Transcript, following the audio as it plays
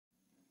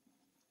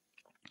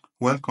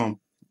Welcome.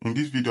 In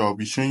this video, I'll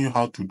be showing you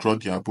how to draw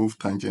the above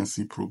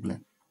tangency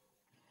problem.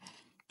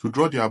 To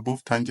draw the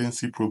above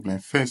tangency problem,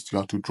 first you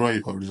have to draw a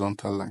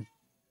horizontal line.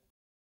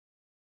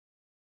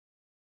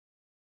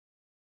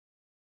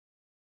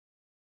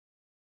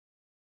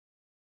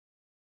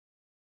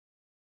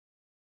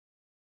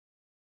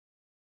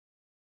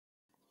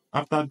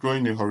 After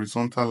drawing a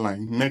horizontal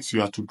line, next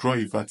you have to draw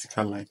a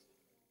vertical line.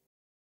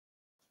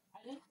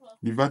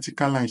 The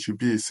vertical line should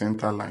be a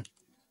center line.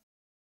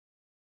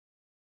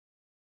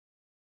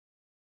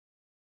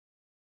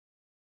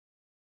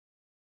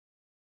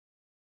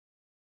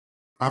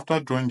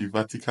 After drawing the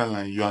vertical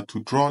line, you have to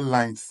draw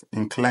lines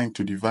inclined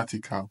to the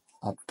vertical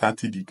at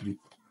 30 degrees.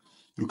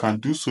 You can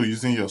do so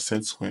using your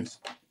set squares.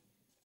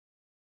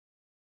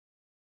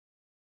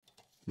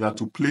 You have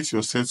to place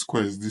your set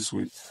squares this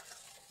way.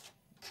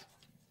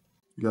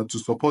 You have to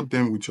support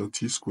them with your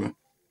T-square.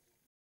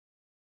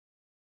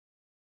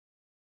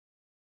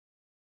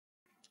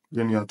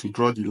 Then you have to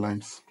draw the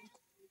lines.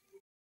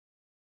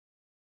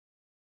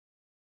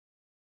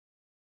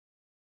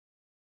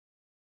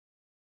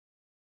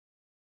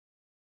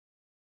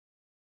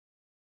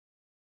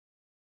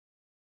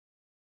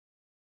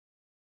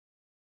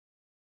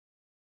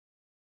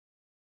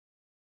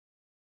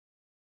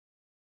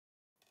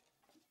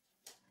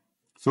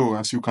 So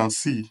as you can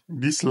see,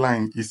 this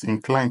line is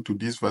inclined to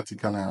this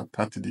vertical line at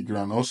 30 degrees,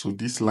 and also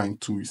this line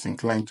too is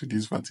inclined to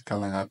this vertical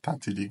line at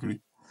 30 degrees.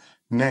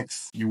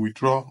 Next, you will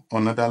draw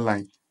another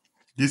line.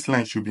 This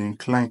line should be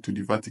inclined to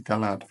the vertical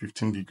line at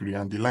 15 degrees,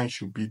 and the line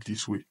should be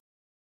this way.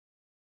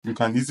 You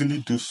can easily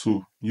do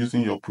so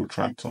using your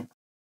protractor.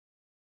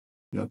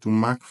 You have to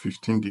mark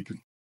 15 degrees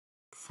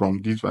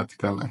from this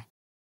vertical line.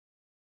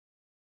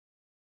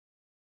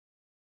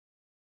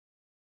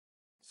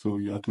 So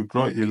you have to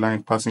draw a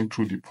line passing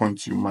through the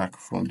points you mark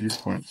from this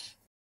point.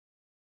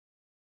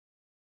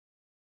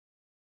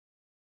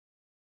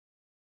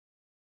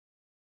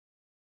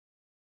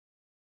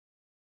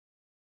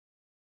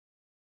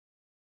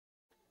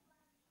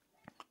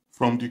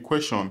 From the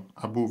question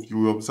above, you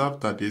will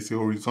observe that there is a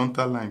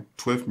horizontal line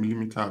 12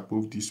 mm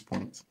above this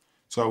point.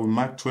 So I will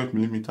mark 12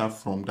 mm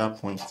from that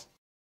point.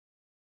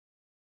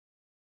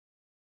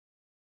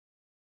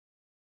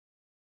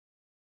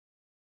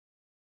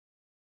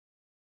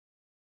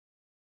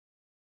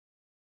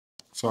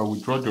 So I will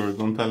draw the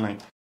horizontal line.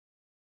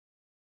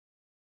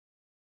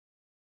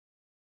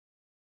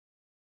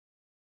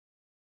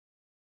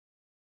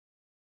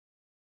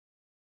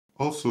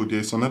 Also,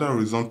 there is another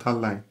horizontal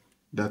line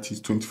that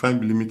is 25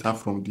 mm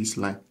from this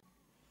line.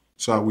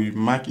 So I will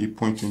mark a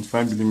point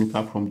 25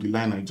 mm from the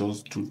line I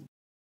just drew.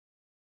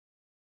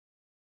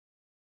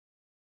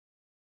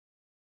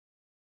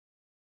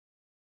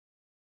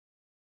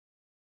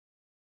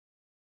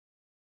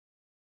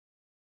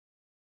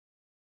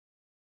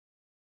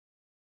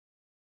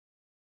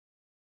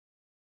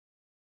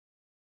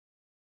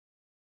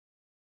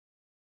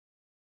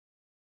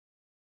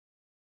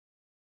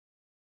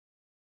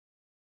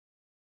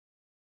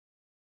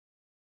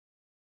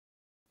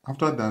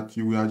 After that,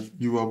 you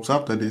will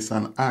observe that there is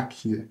an arc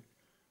here,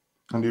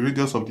 and the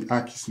radius of the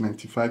arc is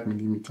 95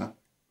 mm.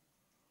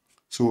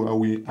 So I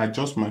will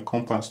adjust my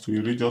compass to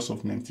a radius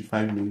of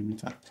 95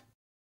 mm.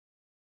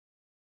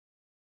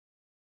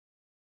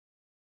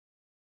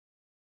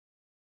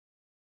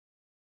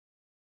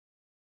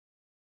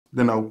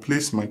 Then I will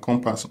place my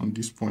compass on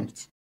this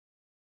point.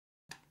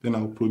 Then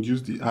I will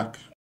produce the arc.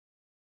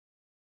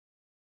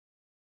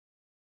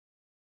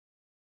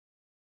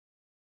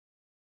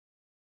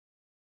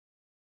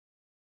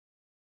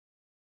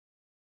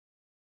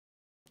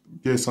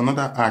 There's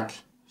another arc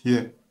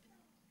here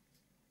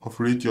of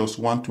radius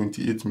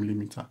 128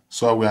 mm.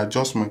 So I will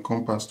adjust my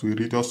compass to a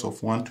radius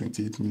of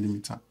 128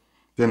 mm.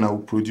 Then I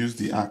will produce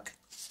the arc.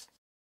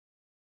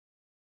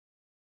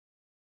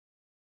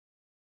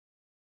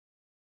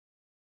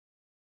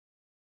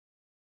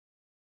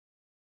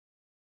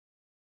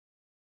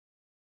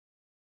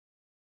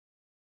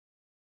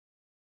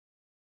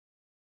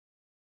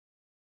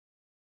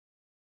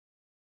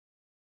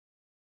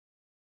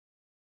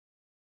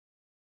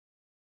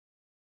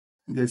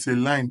 There's a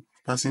line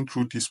passing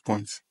through this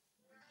point.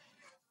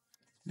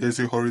 There's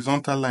a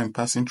horizontal line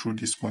passing through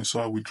this point,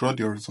 so I will draw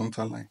the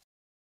horizontal line.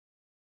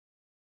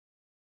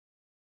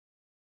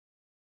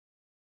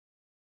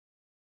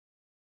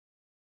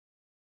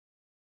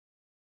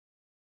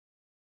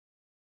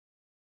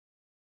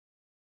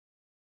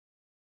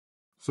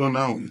 So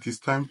now it is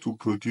time to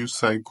produce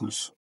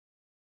cycles.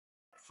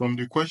 From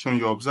the question,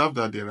 you observe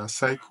that there are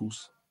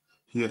cycles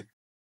here,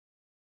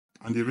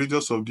 and the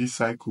radius of this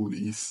cycle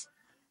is,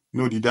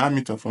 no, the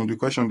diameter. From the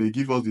question, they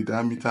give us the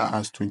diameter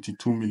as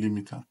 22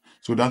 mm.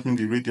 So that means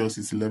the radius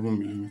is 11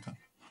 mm.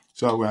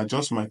 So I will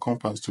adjust my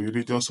compass to a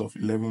radius of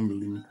 11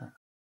 mm.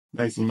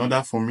 That is in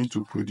order for me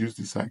to produce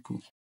the cycle.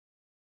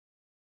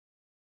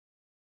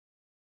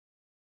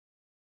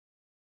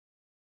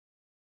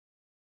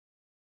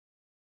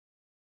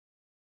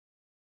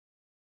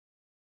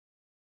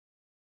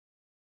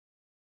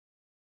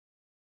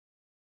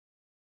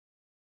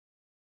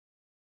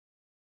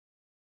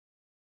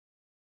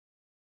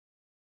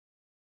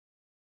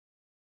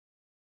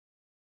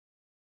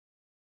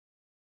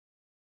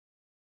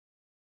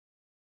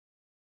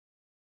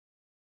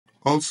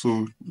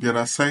 Also, there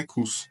are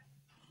cycles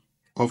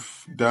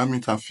of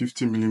diameter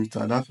 50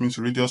 millimeter. That means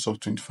radius of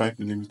 25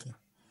 millimeter.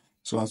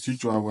 So as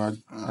usual, I will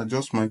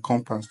adjust my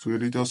compass to a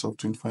radius of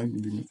 25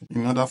 millimeter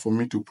in order for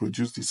me to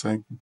produce the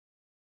cycle.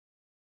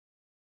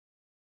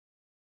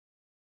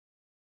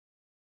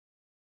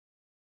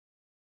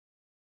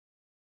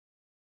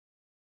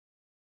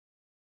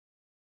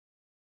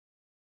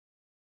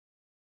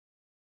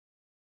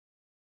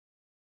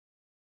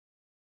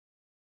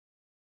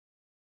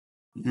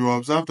 You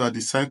observe that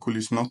the cycle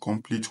is not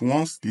complete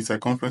once the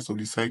circumference of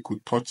the cycle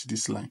touch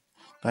this line.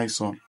 That is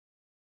all.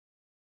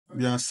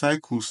 There are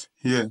cycles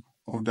here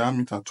of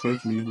diameter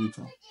 12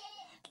 millimeter.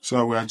 So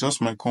I will adjust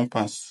my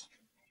compass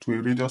to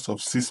a radius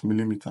of 6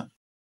 millimeter.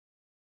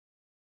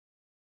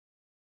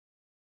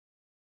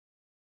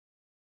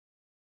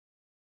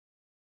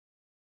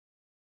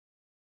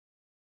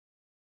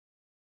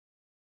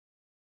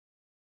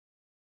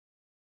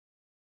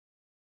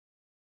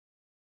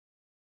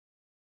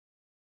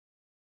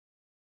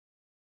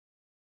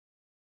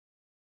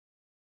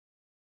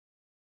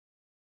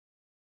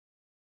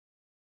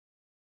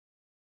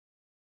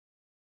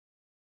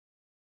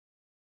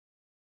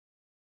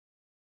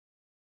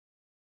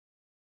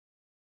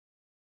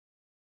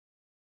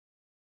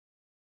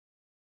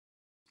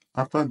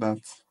 After that,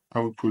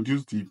 I will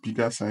produce the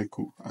bigger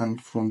cycle.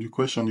 And from the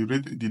question,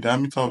 the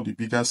diameter of the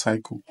bigger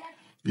cycle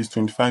is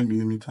 25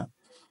 millimeter.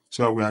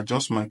 So I will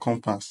adjust my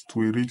compass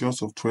to a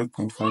radius of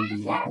 12.5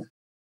 millimeter.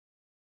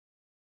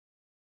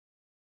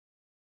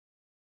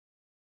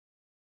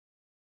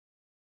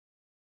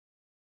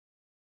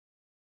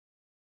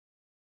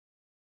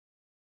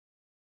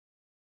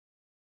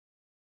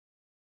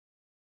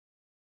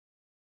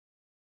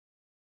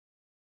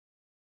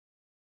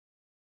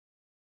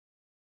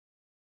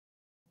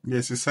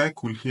 There's a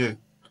cycle here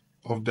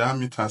of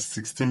diameter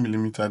 16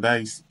 millimeter, that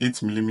is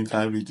 8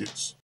 millimeter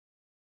radius.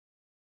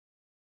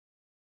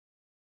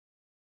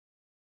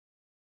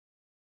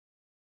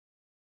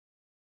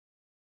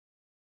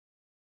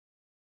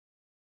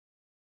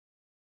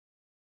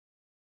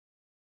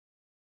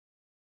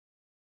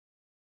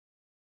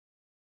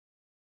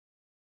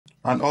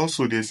 And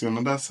also there's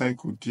another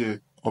cycle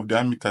there of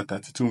diameter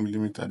 32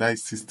 millimeter, that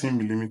is 16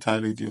 millimeter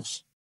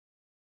radius.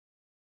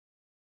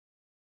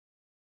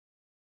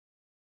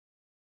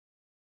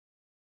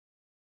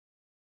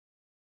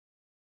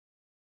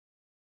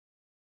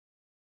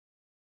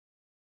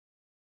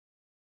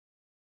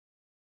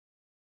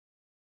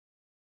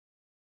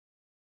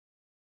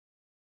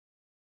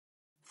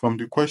 From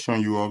the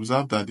question, you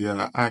observe that there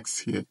are arcs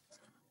here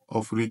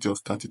of radius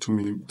 32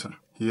 millimeter.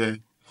 Here,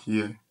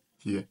 here,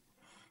 here.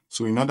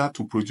 So in order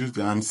to produce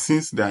and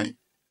since they are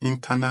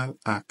internal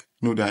arc,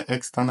 no, they are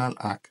external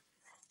arc.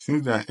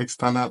 Since they are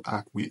external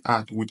arc, we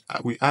add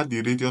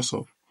the radius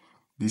of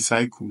the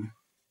cycle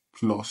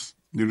plus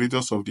the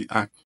radius of the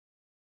arc.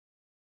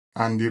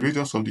 And the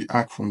radius of the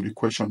arc from the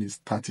question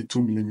is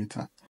 32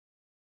 millimeter.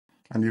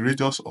 And the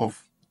radius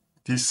of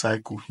this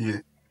cycle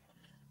here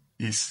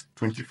is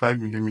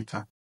 25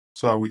 millimeter.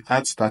 So I will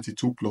add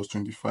 32 plus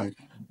 25,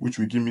 which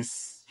will give me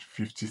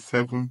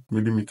 57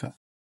 millimeter.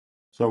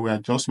 So I will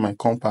adjust my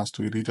compass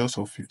to a radius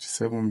of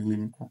 57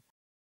 millimeter.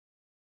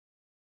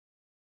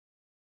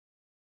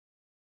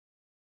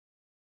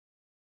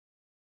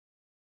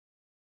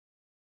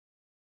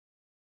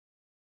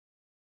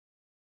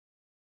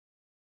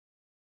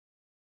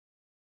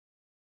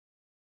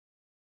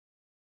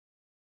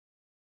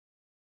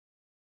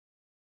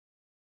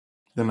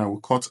 Then I will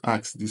cut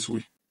arcs this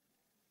way.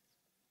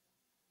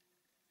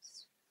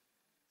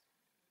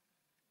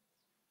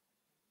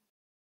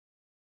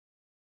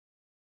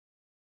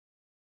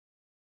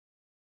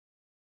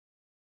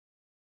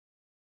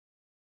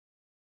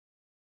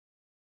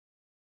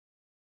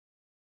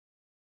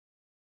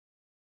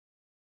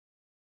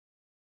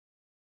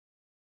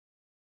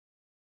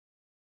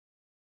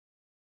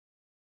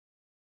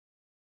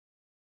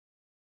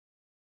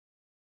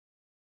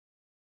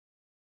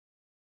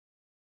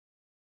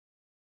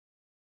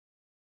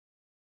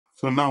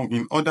 So now,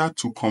 in order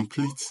to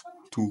produce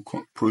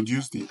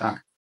the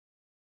arc,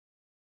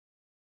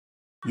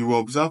 you will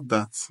observe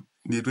that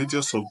the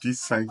radius of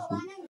this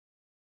cycle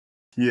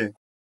here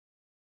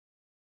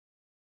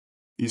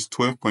is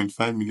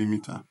 12.5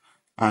 millimeter.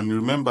 And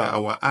remember,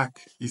 our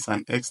arc is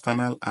an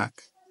external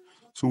arc.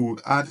 So we'll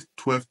add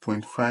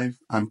 12.5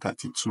 and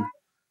 32,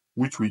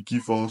 which will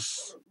give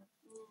us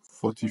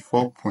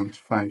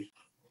 44.5.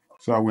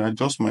 So I will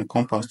adjust my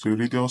compass to a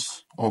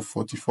radius of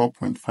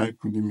 44.5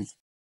 millimeters.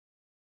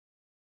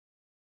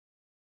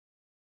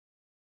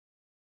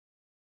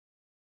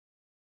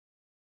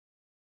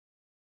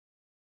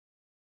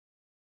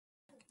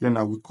 Then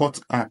I will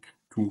cut arc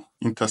to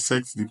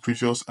intersect the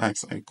previous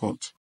arcs I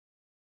cut.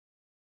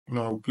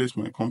 Now I will place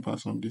my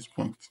compass on this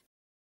point.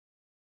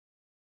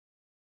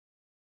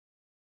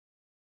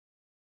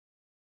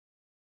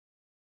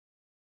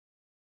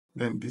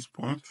 Then this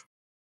point.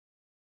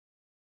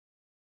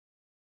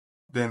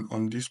 Then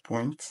on this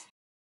point.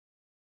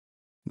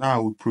 Now I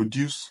will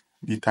produce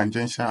the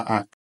tangential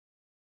arc,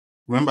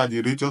 Remember,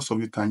 the radius of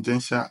the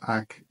tangential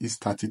arc is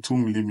 32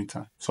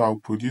 millimeters. So I'll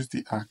produce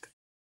the arc.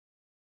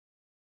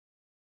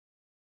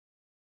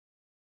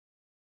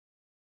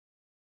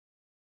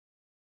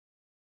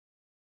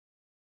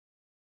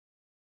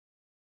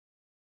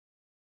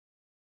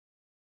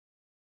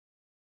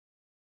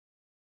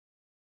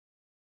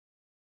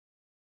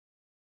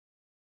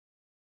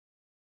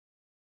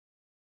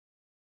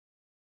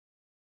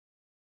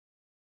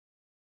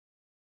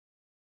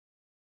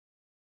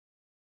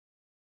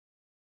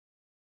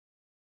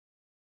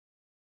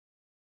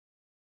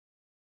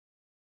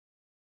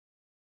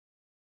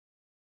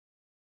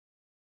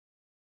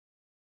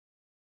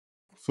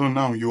 So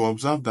now you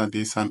observe that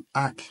there's an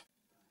arc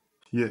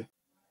here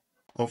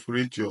of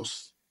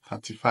radius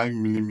 35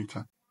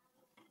 millimeters.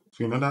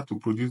 So in order to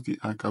produce the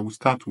arc, I will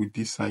start with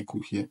this cycle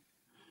here.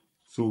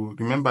 So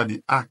remember,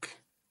 the arc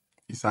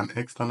is an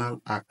external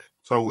arc.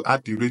 So I will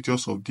add the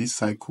radius of this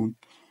cycle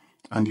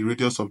and the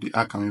radius of the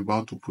arc I'm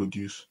about to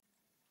produce.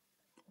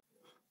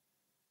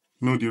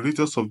 No, the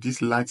radius of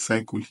this large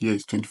cycle here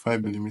is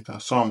 25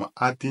 millimeters. So I'm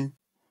adding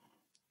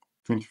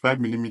 25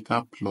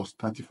 millimeter plus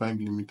 35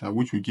 millimeter,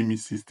 which will give me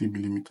 60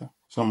 millimeter.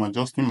 So I'm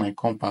adjusting my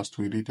compass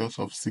to a radius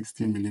of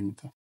 60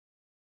 millimeter.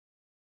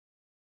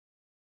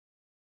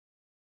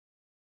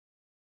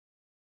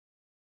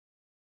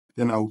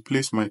 Then I will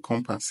place my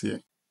compass here.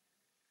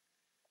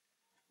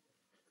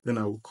 Then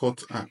I will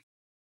cut arc.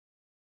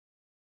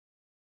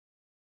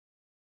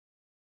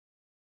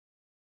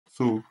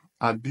 So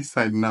at this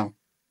side now,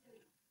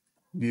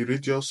 the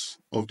radius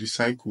of the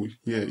cycle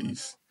here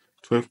is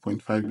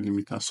 12.5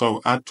 millimeters.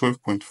 So I'll add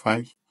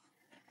 12.5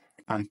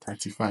 and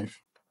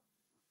 35.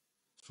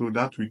 So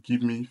that will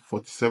give me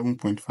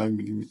 47.5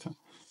 millimeters.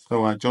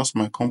 So I'll adjust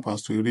my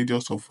compass to a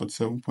radius of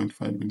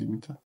 47.5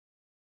 millimeters.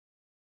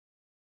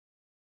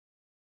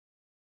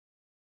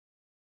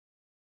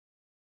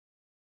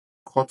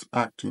 Cut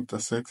arc to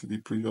intersect the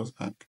previous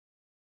arc.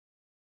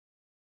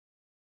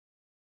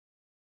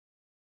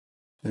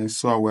 And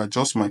so I will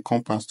adjust my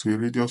compass to a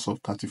radius of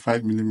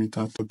 35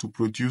 millimeters to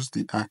produce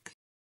the arc.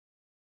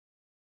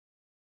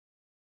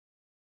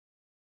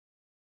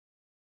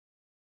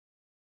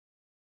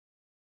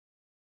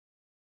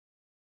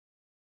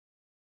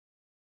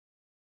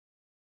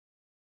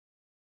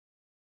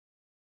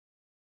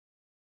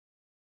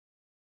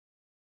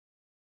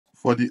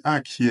 For the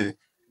arc here,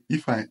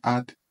 if I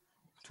add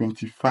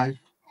 25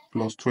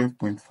 plus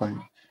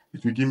 12.5,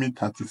 it will give me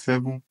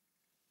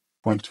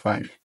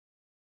 37.5.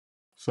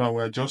 So I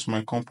will adjust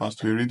my compass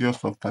to a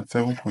radius of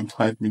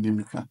 37.5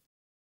 millimeters.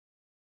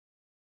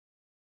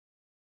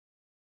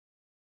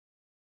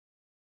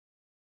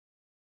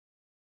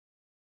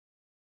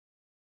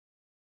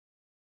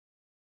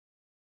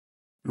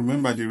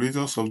 Remember, the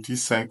radius of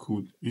this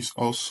cycle is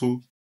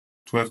also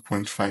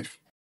 12.5.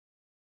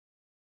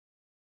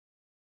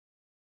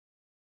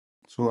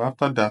 So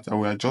after that, I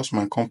will adjust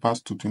my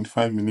compass to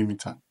 25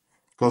 millimeters,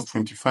 because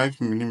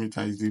 25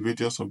 millimeters is the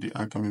radius of the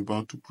arc I'm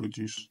about to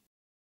produce.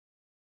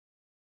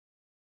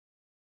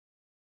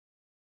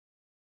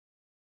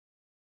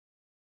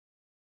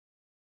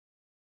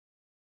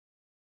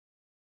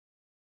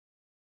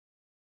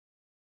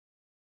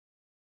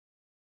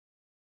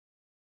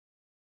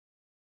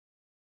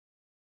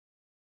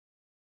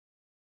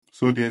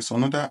 So there's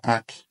another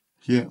arc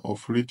here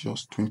of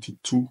radius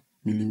 22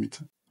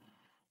 millimeters.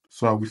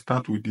 So I will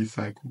start with this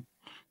cycle.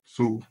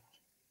 So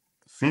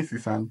since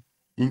it's an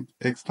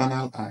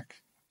external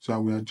arc, so I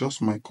will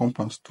adjust my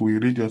compass to a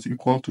radius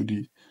equal to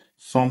the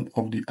sum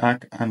of the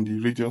arc and the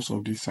radius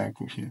of this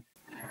cycle here.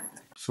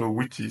 So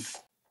which is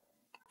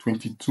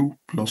 22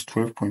 plus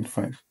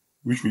 12.5,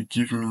 which will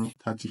give me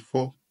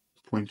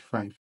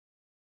 34.5.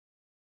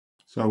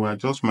 So I will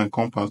adjust my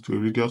compass to a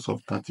radius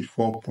of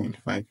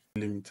 34.5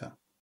 millimeters.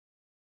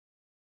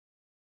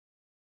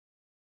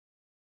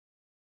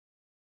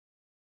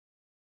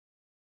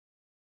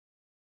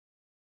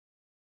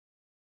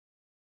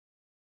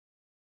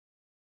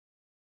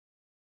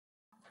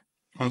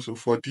 And so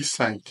for this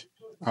side,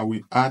 I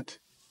will add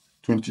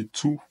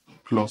 22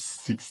 plus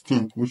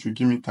 16, which will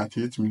give me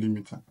 38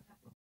 millimeters.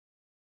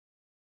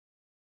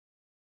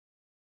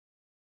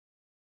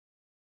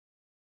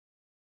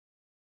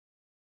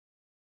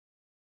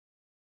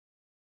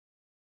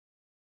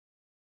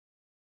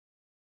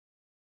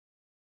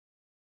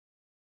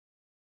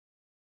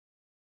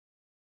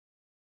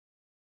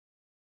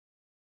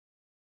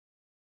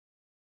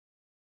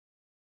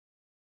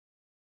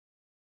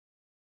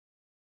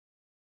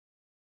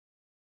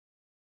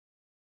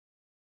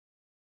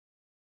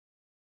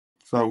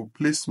 So I will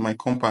place my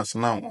compass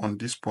now on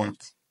this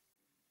point.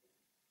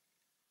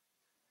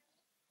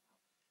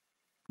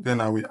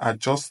 Then I will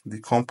adjust the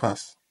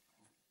compass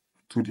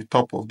to the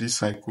top of this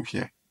cycle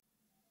here.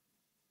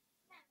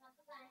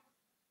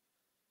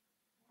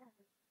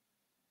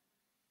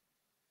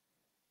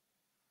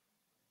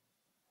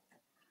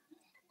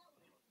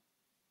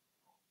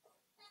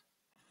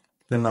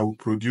 Then I will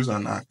produce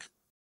an arc.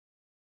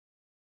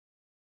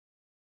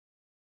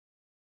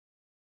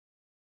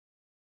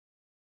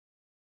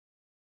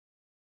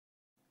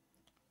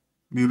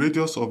 The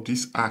radius of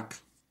this arc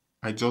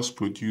I just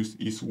produced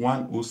is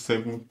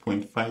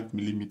 107.5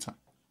 millimeter.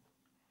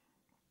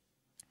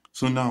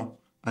 So now,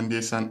 and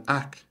there's an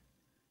arc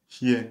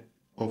here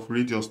of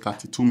radius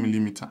 32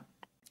 millimeter.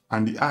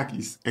 And the arc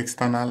is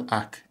external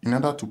arc. In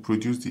order to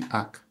produce the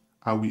arc,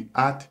 I will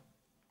add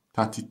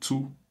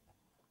 32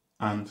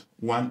 and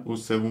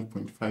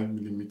 107.5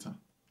 millimeter,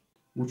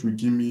 which will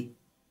give me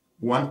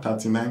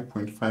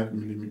 139.5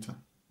 millimeter.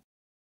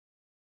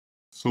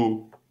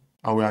 So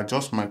I will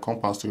adjust my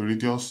compass to a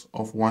radius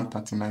of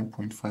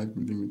 139.5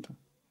 millimeter.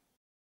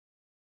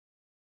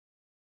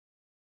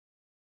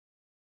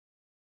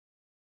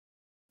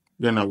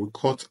 Then I will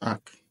cut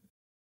arc.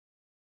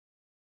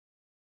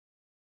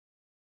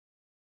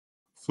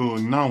 So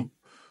now,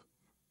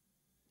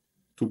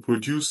 to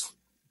produce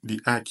the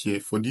arc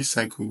here for this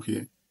cycle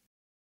here,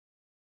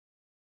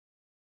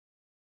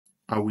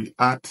 I will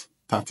add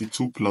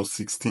 32 plus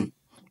 16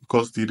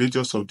 because the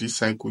radius of this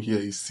cycle here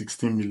is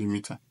 16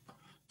 millimeter.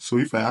 So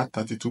if I add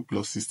 32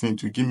 plus 16,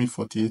 it will give me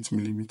 48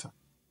 millimeter.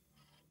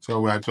 So I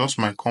will adjust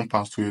my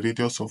compass to a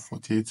radius of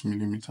 48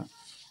 millimeter.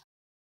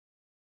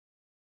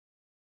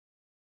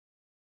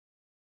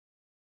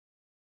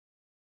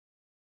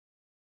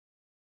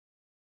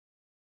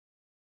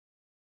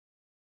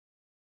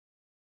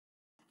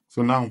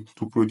 So now,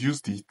 to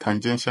produce the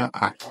tangential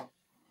arc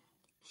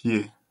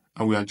here,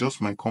 I will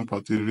adjust my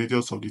compass to the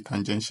radius of the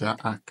tangential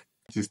arc,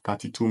 which is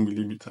 32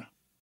 millimeter.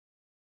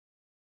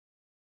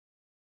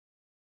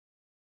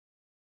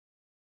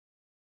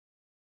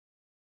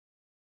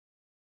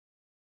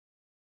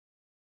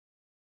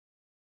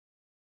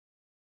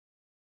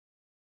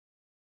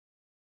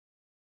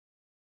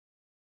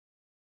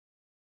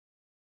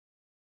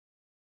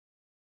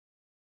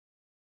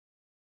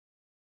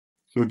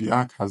 So the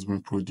arc has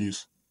been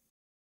produced.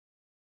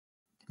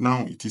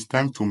 Now it is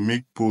time to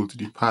make bold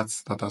the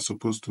parts that are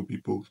supposed to be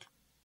bold.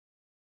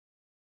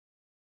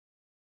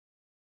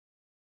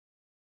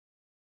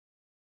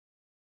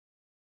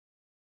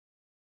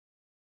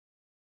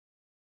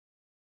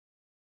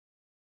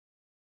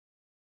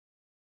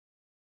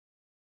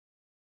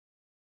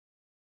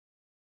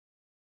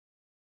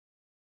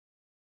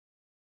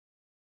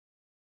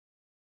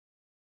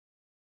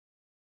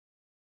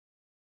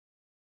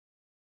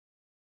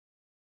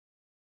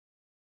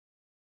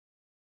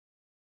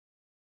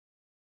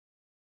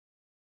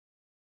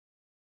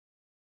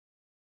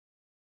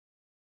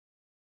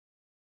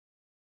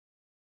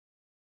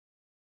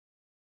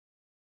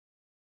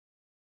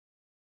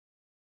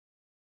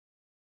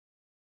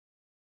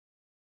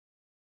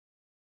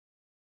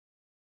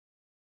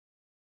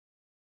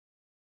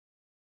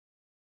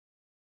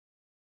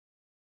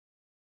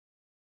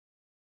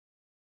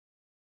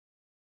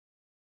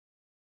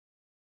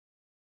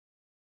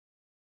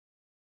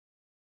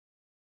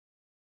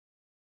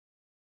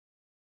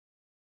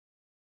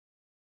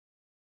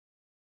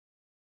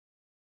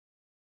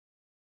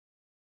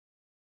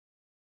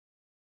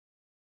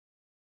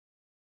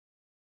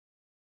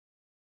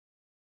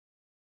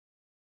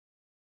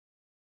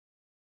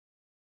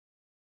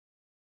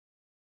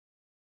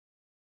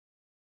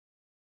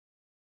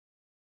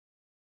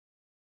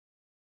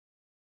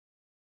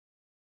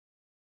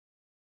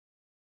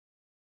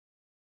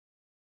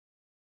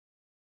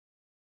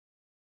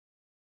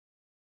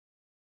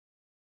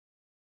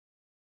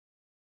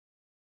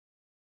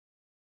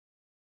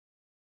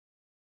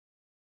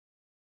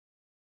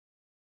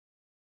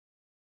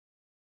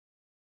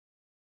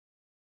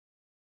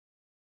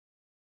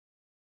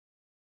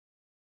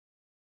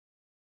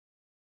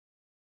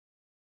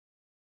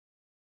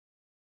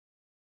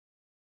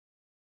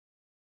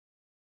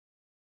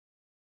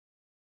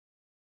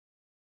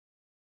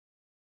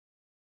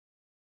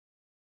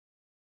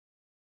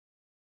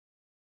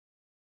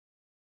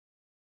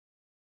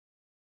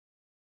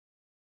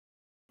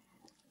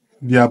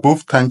 The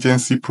above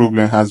tangency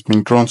problem has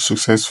been drawn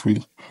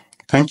successfully.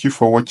 Thank you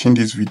for watching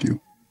this video.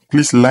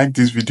 Please like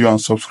this video and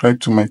subscribe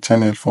to my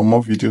channel for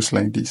more videos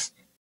like this.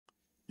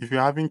 If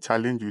you're having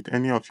challenge with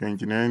any of your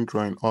engineering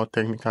drawing or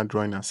technical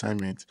drawing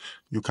assignments,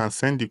 you can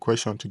send the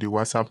question to the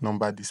WhatsApp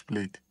number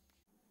displayed.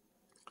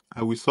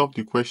 I will solve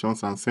the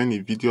questions and send a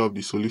video of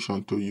the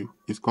solution to you.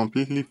 It's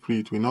completely free,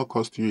 it will not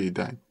cost you a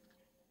dime.